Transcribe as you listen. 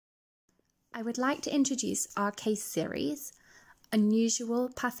I would like to introduce our case series, Unusual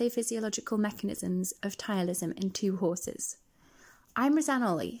Pathophysiological Mechanisms of Ptyalism in Two Horses. I'm Rosanne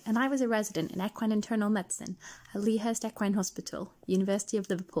Olley, and I was a resident in equine internal medicine at Lea Hurst Equine Hospital, University of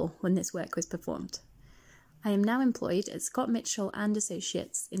Liverpool, when this work was performed. I am now employed at Scott Mitchell and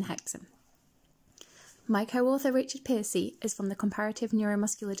Associates in Hexham. My co-author Richard Piercy is from the Comparative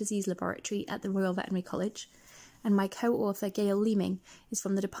Neuromuscular Disease Laboratory at the Royal Veterinary College, and my co-author Gail Leeming is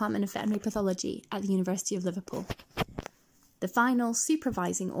from the Department of Veterinary Pathology at the University of Liverpool. The final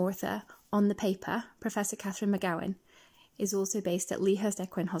supervising author on the paper, Professor Catherine McGowan, is also based at Lea Hurst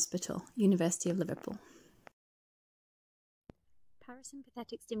Equine Hospital, University of Liverpool.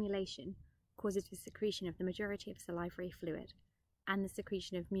 Parasympathetic stimulation causes the secretion of the majority of salivary fluid and the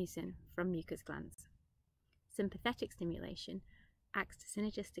secretion of mucin from mucous glands. Sympathetic stimulation acts to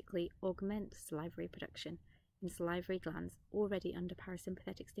synergistically augment salivary production in salivary glands already under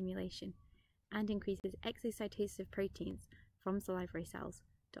parasympathetic stimulation and increases exocytosis of proteins from salivary cells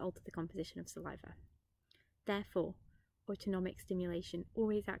to alter the composition of saliva. Therefore, autonomic stimulation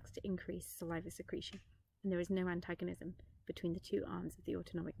always acts to increase saliva secretion, and there is no antagonism between the two arms of the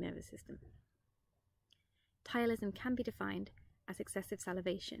autonomic nervous system. Ptyalism can be defined as excessive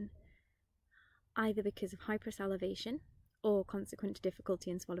salivation, either because of hypersalivation or consequent to difficulty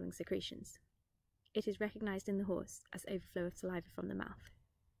in swallowing secretions. It is recognised in the horse as overflow of saliva from the mouth.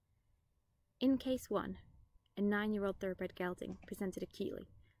 In case 1, a 9-year-old thoroughbred gelding presented acutely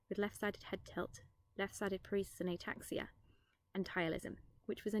with left-sided head tilt, left-sided paresis and ataxia, and ptyalism,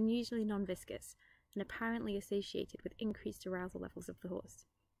 which was unusually non-viscous and apparently associated with increased arousal levels of the horse.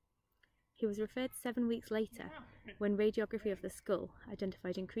 He was referred 7 weeks later when radiography of the skull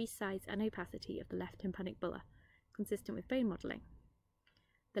identified increased size and opacity of the left tympanic bulla, consistent with bone modelling.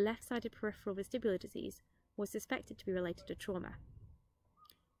 The left-sided peripheral vestibular disease was suspected to be related to trauma.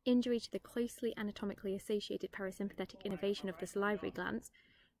 Injury to the closely anatomically associated parasympathetic innervation of the salivary glands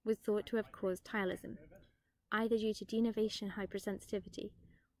was thought to have caused ptyalism, either due to denervation hypersensitivity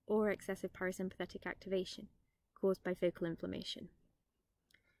or excessive parasympathetic activation caused by focal inflammation.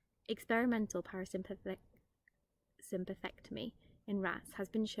 Experimental parasympathectomy in rats has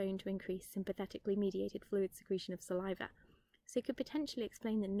been shown to increase sympathetically mediated fluid secretion of saliva, so it could potentially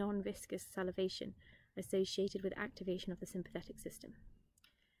explain the non-viscous salivation associated with activation of the sympathetic system.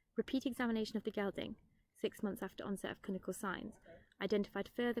 Repeat examination of the gelding, 6 months after onset of clinical signs, identified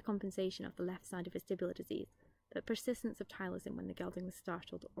further compensation of the left side of vestibular disease, but persistence of ptyalism when the gelding was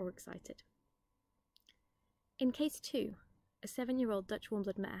startled or excited. In case 2, a 7-year-old Dutch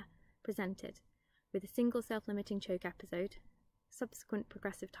warmblood mare presented with a single self-limiting choke episode, subsequent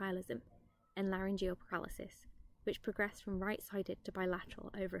progressive ptyalism, and laryngeal paralysis, which progressed from right-sided to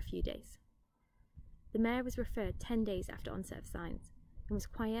bilateral over a few days. The mare was referred 10 days after onset of signs and was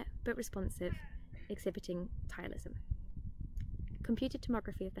quiet but responsive, exhibiting ptyalism. Computed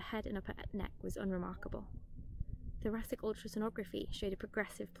tomography of the head and upper neck was unremarkable. Thoracic ultrasonography showed a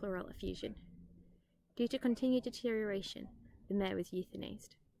progressive pleural effusion. Due to continued deterioration, the mare was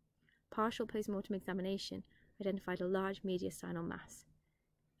euthanized. Partial post-mortem examination identified a large mediastinal mass,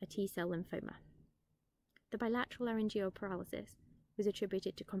 a T-cell lymphoma. The bilateral laryngeal paralysis was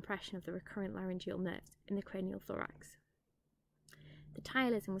attributed to compression of the recurrent laryngeal nerves in the cranial thorax. The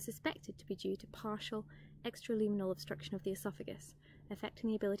ptyalism was suspected to be due to partial extraluminal obstruction of the esophagus, affecting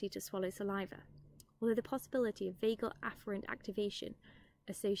the ability to swallow saliva, although the possibility of vagal afferent activation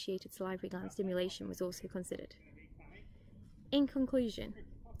associated salivary gland stimulation was also considered. In conclusion,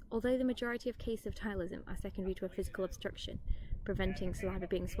 although the majority of cases of ptyalism are secondary to a physical obstruction preventing saliva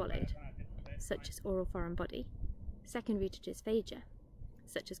being swallowed, such as oral foreign body, secondary to dysphagia,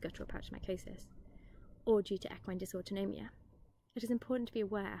 such as guttural pouch mycosis, or due to equine dysautonomia, it is important to be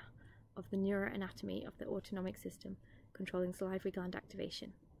aware of the neuroanatomy of the autonomic system controlling salivary gland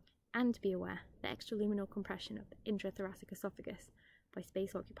activation, and to be aware that extraluminal compression of the intrathoracic esophagus by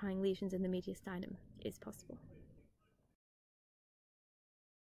space-occupying lesions in the mediastinum is possible.